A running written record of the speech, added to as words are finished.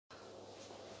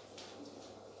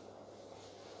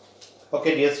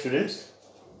Okay, dear students,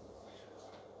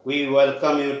 we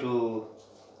welcome you to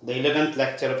the 11th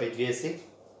lecture of HVAC.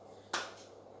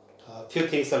 A few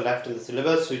things are left in the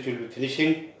syllabus which we will be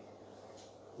finishing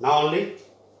now only.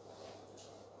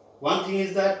 One thing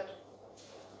is that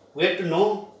we have to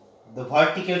know the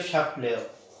vertical shaft layout.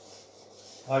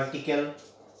 Vertical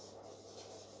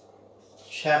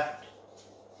shaft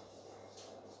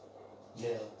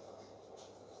layout.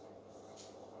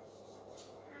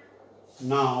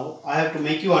 Now I have to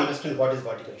make you understand what is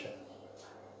vertical shaft.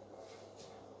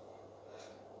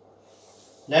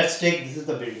 Let's take, this is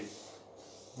the building.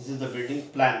 This is the building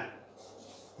plan.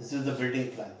 This is the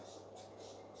building plan.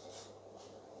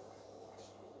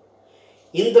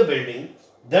 In the building,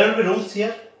 there will be rooms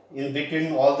here. In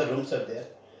between, all the rooms are there.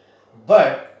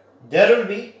 But there will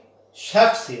be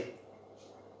shafts here.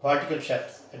 Vertical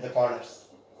shafts at the corners.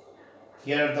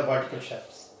 Here are the vertical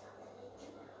shafts.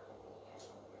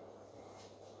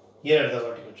 Here are the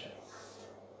vertical shafts.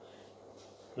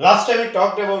 Last time we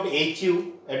talked about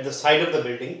HU at the side of the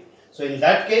building. So in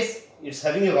that case, it's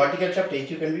having a vertical shaft.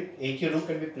 HU room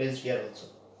can be placed here also.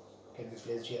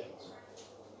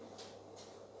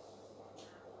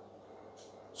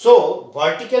 So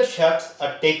vertical shafts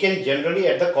are taken generally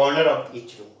at the corner of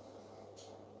each room.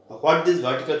 Now what does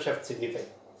vertical shaft signify?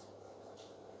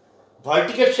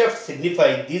 Vertical shafts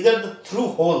signify these are the through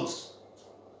holes.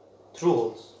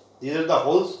 These are the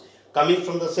holes coming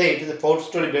from the, say it is a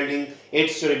 4-story building,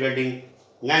 8-story building,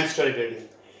 9-story building.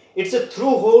 It's a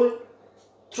through hole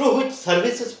through which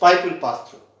services pipe will pass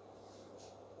through.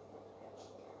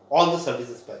 All the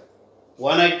services pipe.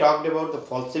 One I talked about the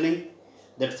false ceiling,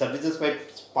 that services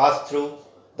pipes pass through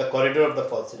the corridor of the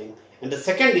false ceiling. And the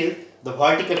second is the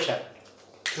vertical shaft.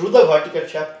 Through the vertical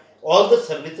shaft, all the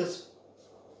services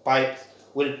pipes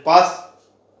will pass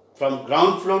from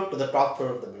ground floor to the top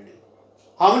floor of the building.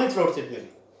 How many floors it may be?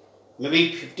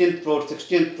 Maybe 15th floor,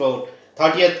 16th floor,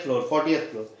 30th floor, 40th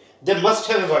floor. They must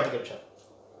have a vertical shaft.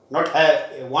 Not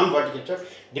have one vertical shaft.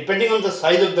 Depending on the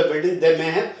size of the building, they may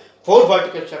have 4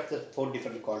 vertical shafts at 4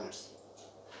 different corners.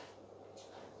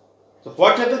 So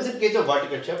what happens in case of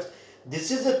vertical shafts?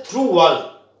 This is a through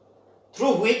wall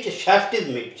through which a shaft is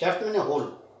made. Shaft means a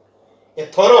hole. A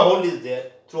thorough hole is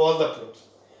there through all the floors.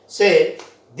 Say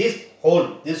this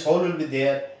hole will be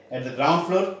there at the ground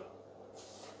floor.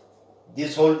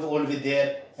 This hole will be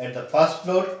there at the first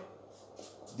floor.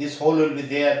 This hole will be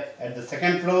there at the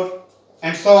second floor,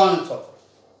 and so on and so forth.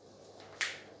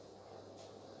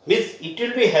 Means it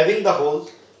will be having the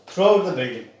holes throughout the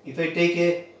building. If I take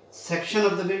a section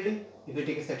of the building, this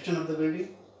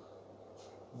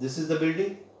is the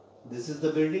building, this is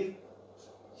the building.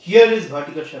 Here is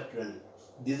vertical shaft running.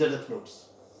 These are the floors.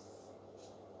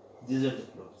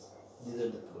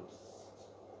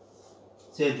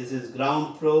 Say this is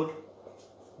ground floor,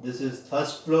 this is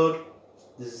first floor,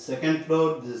 this is second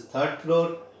floor, this is third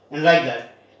floor, and like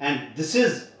that. And this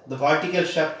is the vertical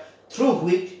shaft through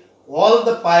which all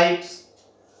the pipes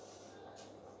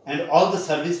and all the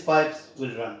service pipes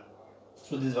will run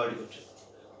through this vertical shaft.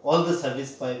 All the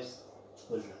service pipes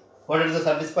will run. What are the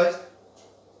service pipes?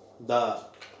 The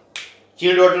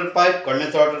chilled water pipe,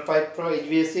 condenser water pipe for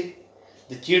HVAC,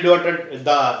 the chilled water,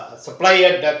 the supply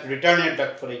air duct, return air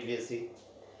duct for HVAC,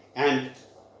 and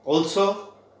also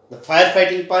the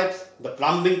firefighting pipes, the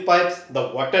plumbing pipes, the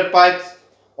water pipes,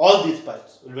 all these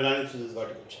pipes will be running through this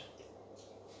vertical shaft.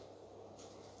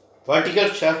 Vertical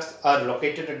shafts are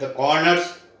located at the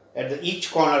corners, at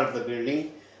each corner of the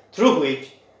building, through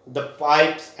which the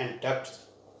pipes and ducts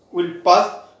will pass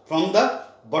from the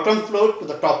bottom floor to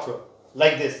the top floor,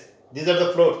 like this. These are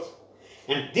the floors.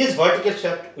 And this vertical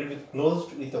shaft will be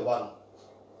closed with a wall.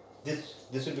 This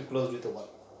will be closed with a wall.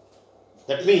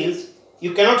 That means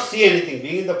you cannot see anything.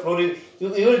 Being in the floor, you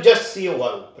will just see a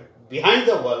wall. But behind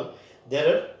the wall,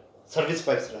 there are service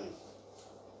pipes running.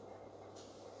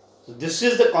 So this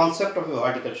is the concept of a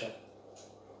vertical shaft.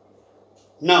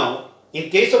 Now, in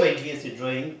case of HVAC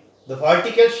drawing, the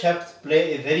vertical shafts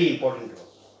play a very important role.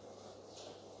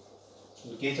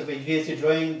 In case of HVAC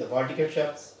drawing, the vertical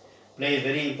shafts play a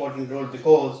very important role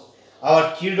because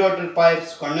our chilled water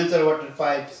pipes, condenser water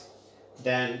pipes,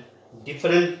 then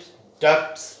different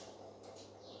ducts,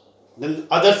 then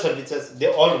other services, they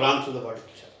all run through the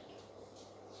vertical shaft.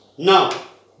 Now,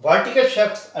 vertical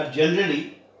shafts are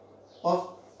generally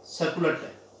of circular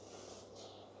type.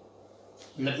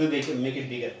 Let me make it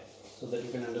bigger so that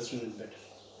you can understand it better.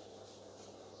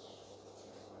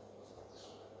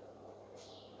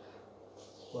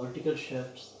 Vertical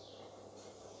shafts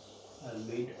are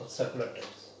made of circular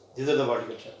types. These are the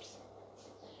vertical shafts.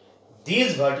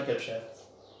 These vertical shafts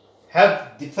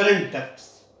have different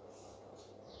depths.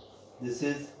 This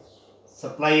is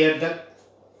supply air duct,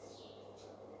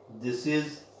 this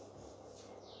is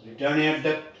return air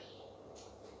duct,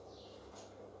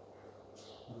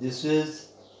 this is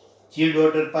chilled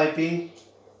water piping,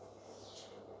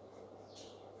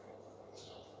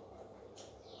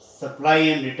 supply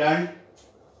and return,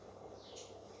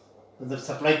 the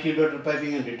supply chilled water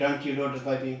piping and return chilled water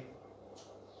piping.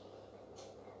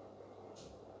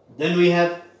 Then we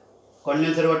have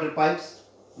condenser water pipes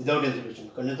without insulation.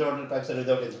 Condenser water pipes are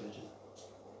without insulation.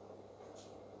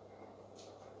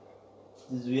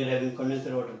 This we are having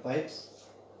condenser water pipes.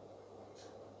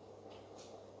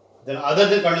 Then other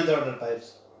than condenser water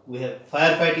pipes, we have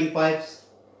firefighting pipes,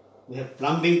 we have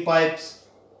plumbing pipes,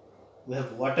 we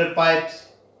have water pipes,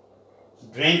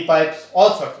 drain pipes, all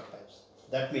sorts of pipes.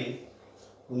 That means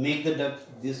we make the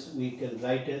duct, this we can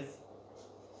write as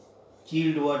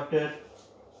chilled water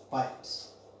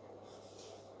pipes.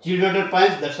 Chilled water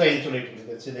pipes, that's why insulated, you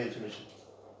can see the insulation.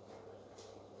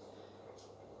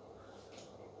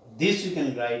 This you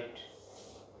can write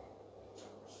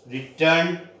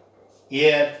return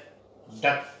air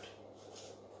duct.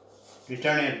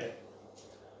 Return air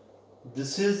duct.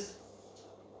 This is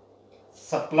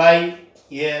supply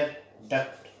air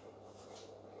duct.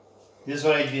 This is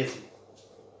for HVAC.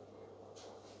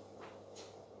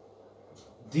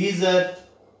 These are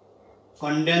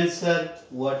condenser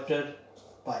water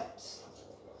pipes.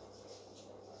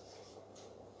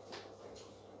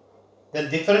 Then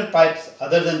different pipes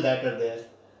other than that are there.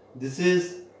 This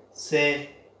is, say,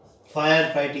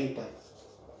 firefighting pipe.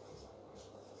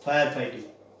 Firefighting.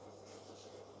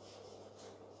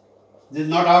 This is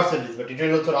not our service, but it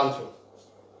will also run through.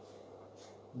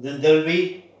 Then there will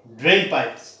be drain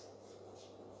pipes.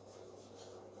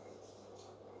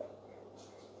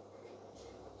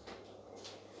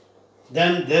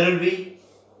 Then there will be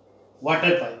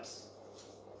water pipes.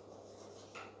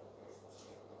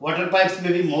 Water pipes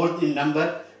may be more in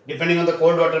number depending on the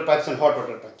cold water pipes and hot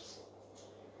water pipes.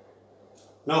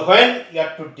 Now when you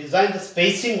have to design the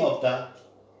spacing of the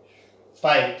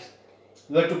pipes,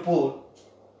 you have to put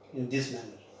in this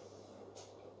manner.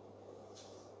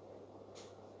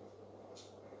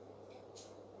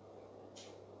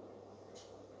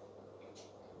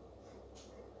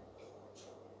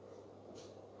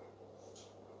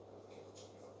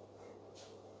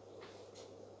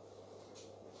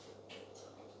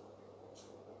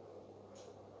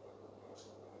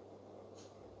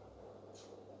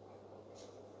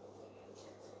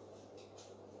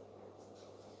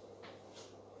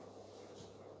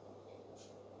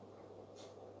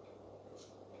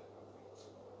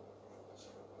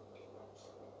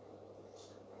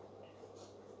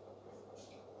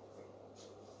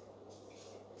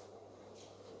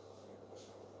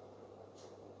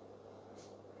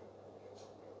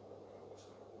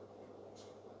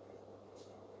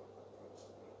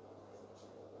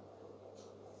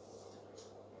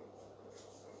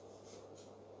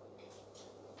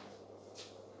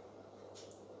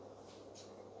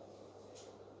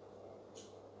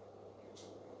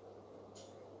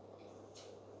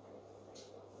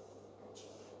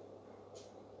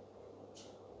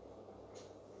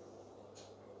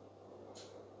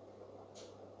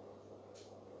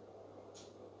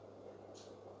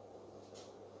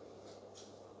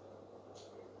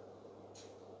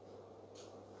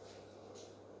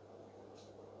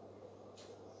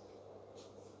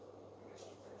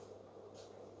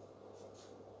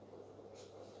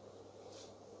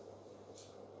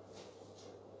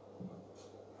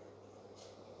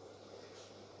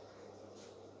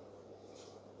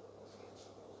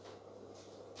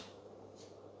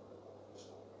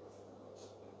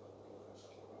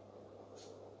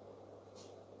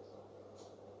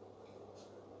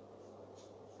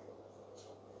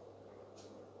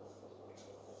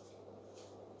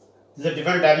 These are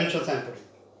different dimensions I am putting.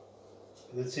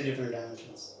 You will see different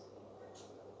dimensions.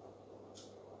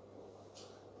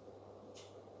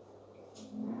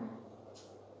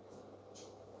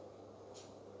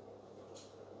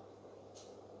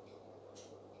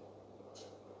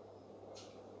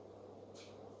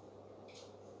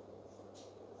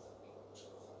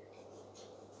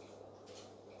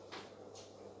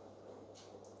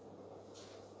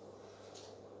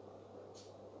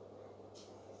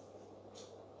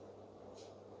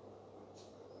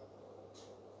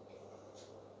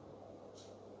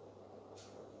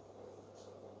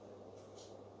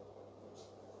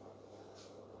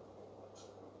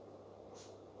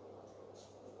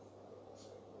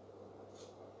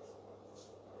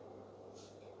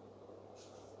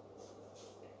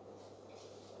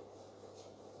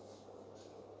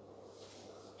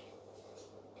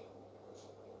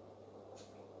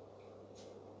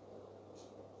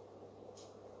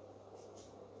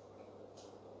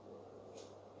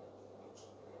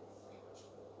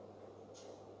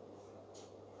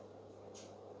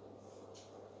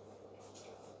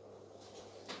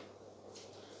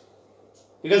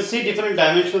 You can see different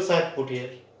dimensions I have put here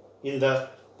in the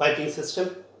piping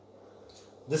system.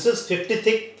 This is 50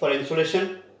 thick for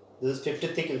insulation. This is 50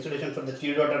 thick insulation for the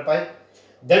chilled water pipe.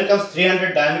 Then comes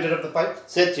 300 diameter of the pipe.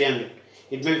 Say 300.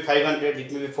 It may be 500,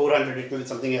 it may be 400, it may be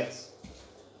something else.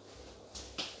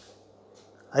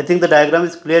 I think the diagram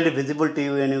is clearly visible to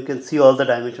you and you can see all the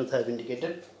dimensions I have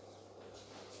indicated.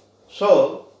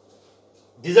 So,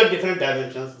 these are different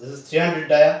dimensions. This is 300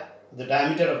 the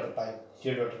diameter of the pipe,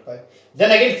 chilled water pipe.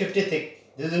 Then again 50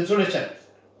 thick. This is insulation.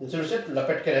 Insulation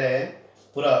lapet ke rahe hain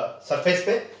pura surface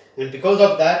pe, and because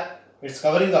of that it's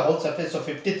covering the whole surface. So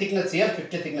 50 thickness here,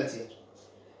 50 thickness here.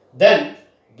 Then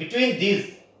between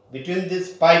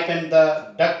this pipe and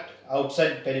the duct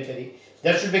outside periphery,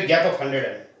 there should be a gap of 100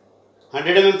 mm.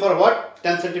 100 mm for what?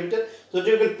 10 centimeter. So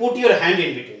you can put your hand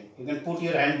in between. You can put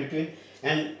your hand between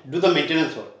and do the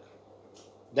maintenance work.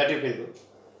 That you can do.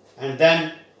 And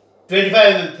then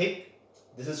 25 mm thick.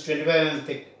 This is 25 mm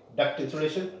thick duct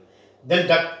insulation. Then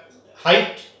duct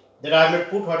height that I have not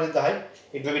put. What is the height?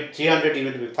 It may be 300, it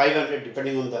may be 500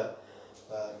 depending on the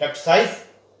duct size.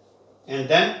 And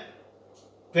then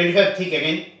 25 thick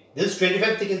again. This is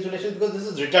 25 thick insulation because this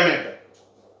is return air duct.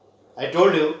 I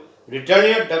told you return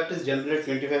air duct is generally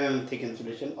 25 mm thick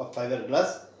insulation of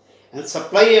fiberglass, and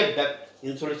supply air duct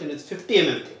insulation is 50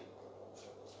 mm thick.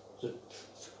 So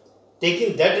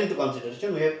taking that into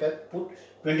consideration, we have put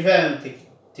 25 mm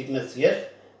thickness here.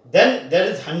 Then there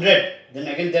is 100. Then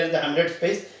again there is a 100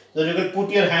 space. So you can put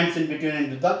your hands in between and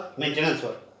do the maintenance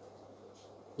work.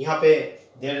 Here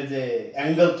there is a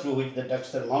angle through which the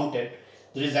ducts are mounted.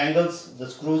 There is angles, the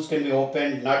screws can be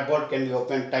opened, nut bolt can be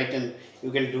opened, tightened.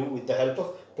 You can do with the help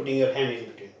of putting your hand in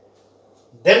between.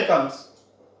 Then comes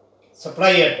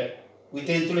supply air duct with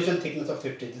the insulation thickness of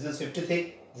 50. This is 50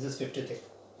 thick, this is 50 thick.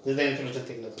 This is the insulation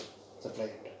thickness of supply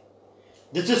air duct.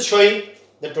 This is showing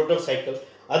the total cycle.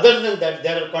 Other than that,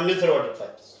 there are condenser water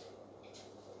pipes.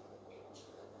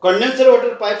 Condenser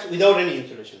water pipes without any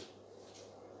insulation.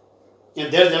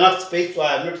 And there is enough space, so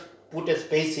I have not put a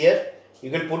space here. You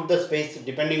can put the space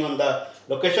depending on the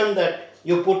location that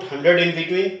you put 100 in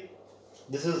between.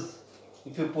 This is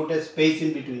if you put a space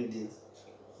in between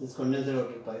these condenser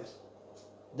water pipes.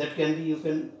 That can be, you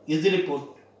can easily put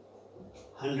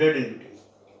 100 in between.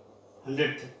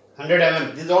 100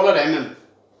 mm. These all are mm.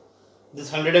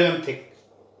 This 100 mm thick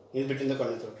in between the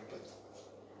condenser water pipes.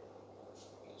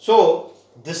 So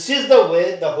this is the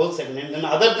way the whole segment. And then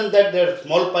other than that, there are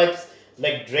small pipes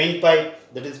like drain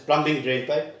pipe, that is plumbing drain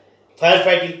pipe,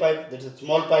 firefighting pipe, that is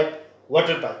small pipe,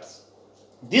 water pipes.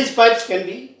 These pipes can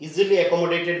be easily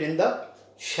accommodated in the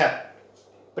shaft.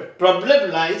 But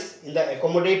problem lies in the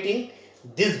accommodating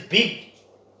these big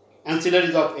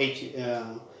ancillaries of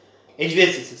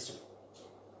HVAC system.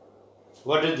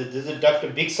 What is this? This is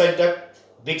duct, big side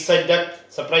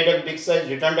duct, supply duct, big size,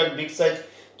 return duct, big size,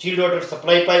 chilled water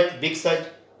supply pipe, big size,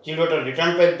 chilled water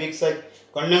return pipe, big size,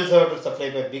 condenser water supply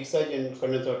pipe, big size, and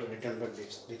condenser water return pipe,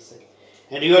 big size.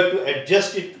 And you have to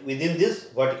adjust it within this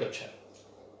vertical shaft.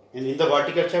 And in the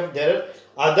vertical shaft, there are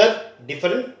other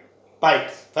different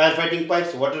pipes, firefighting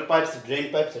pipes, water pipes,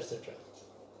 drain pipes, etc.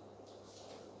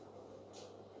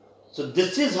 So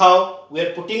this is how we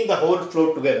are putting the whole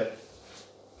floor together.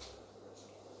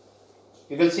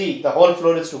 You can see the whole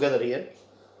floor is together here.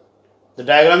 The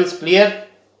diagram is clear.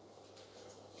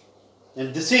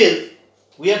 And this is,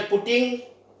 we are putting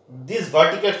this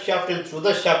vertical shaft, and through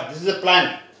the shaft, this is a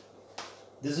plan.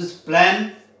 This is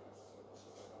plan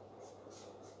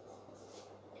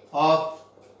of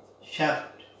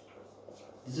shaft.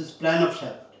 This is plan of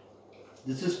shaft.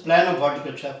 This is plan of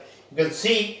vertical shaft. You can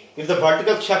see if the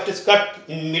vertical shaft is cut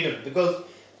in middle, because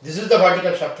this is the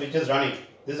vertical shaft which is running.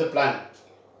 This is a plan.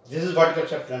 This is vertical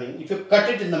shaft running. If you cut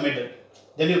it in the middle,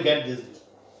 then you get this.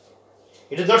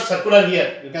 It is not circular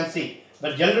here, you can see.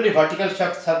 But generally vertical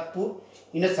shafts are put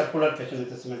in a circular fashion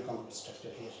with a cement concrete structure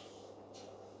here.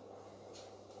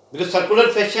 Because circular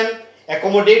fashion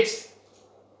accommodates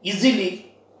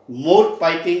easily more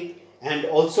piping, and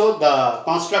also the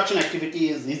construction activity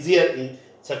is easier in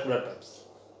circular pipes.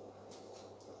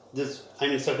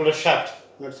 Circular shaft,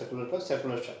 not circular pipe,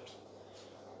 circular shaft.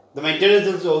 The maintenance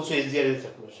is also easier in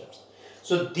circular shafts.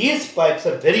 So these pipes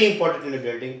are very important in a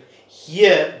building.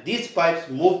 Here these pipes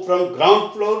move from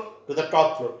ground floor to the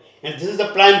top floor, and this is the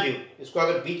plan view. इसको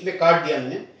अगर बीच में काट दिया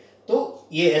मैंने तो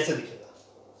ये ऐसे दिखेगा.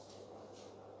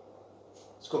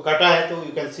 इसको काटा है तो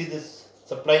you can see this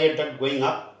supply air duct going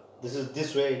up. This is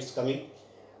this way it's coming.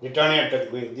 Return air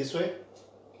duct going this way.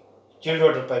 Chilled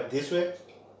water pipe this way.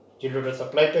 Chilled water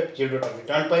supply pipe, chilled water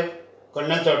return pipe,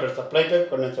 condenser water supply pipe,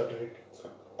 condenser water return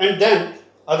pipe, and then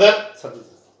other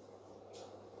services.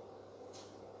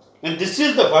 And this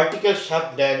is the vertical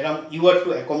shaft diagram you are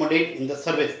to accommodate in the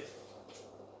service.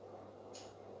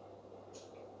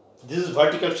 This is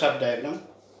vertical shaft diagram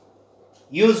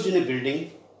used in a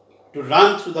building to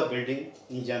run through the building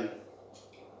in general.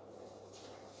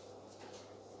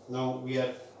 Now we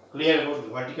are clear about the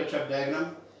vertical shaft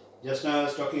diagram. Just now I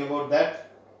was talking about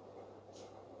that.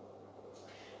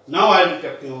 Now I will be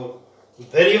talking about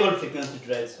variable frequency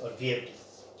drives or VFDs.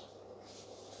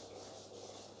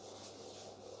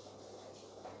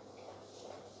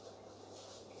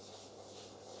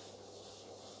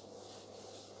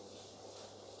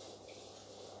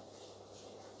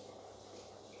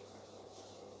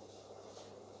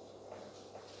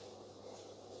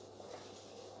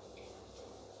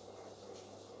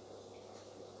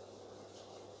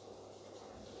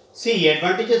 See,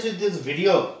 advantages with this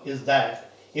video is that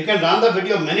you can run the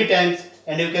video many times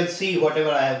and you can see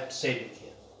whatever I have said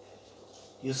here.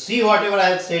 You see whatever I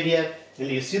have said here and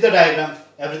you see the diagram,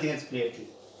 everything is clear to you.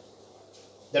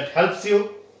 That helps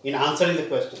you in answering the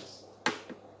questions,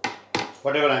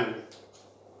 whatever I am doing.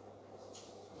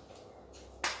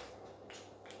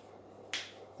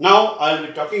 Now I will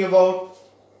be talking about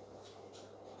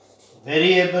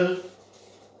variable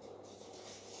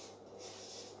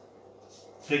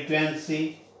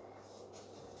frequency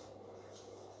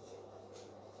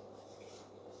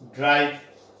drive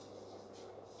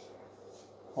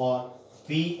or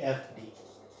VFD.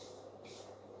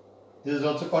 This is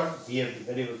also called VFD,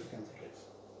 variable frequency drive.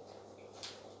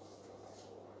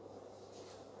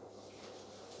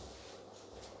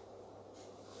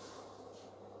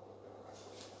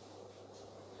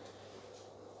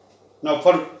 Now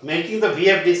for making the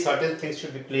VFD, certain things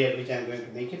should be clear, which I am going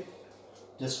to make it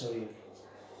just for you.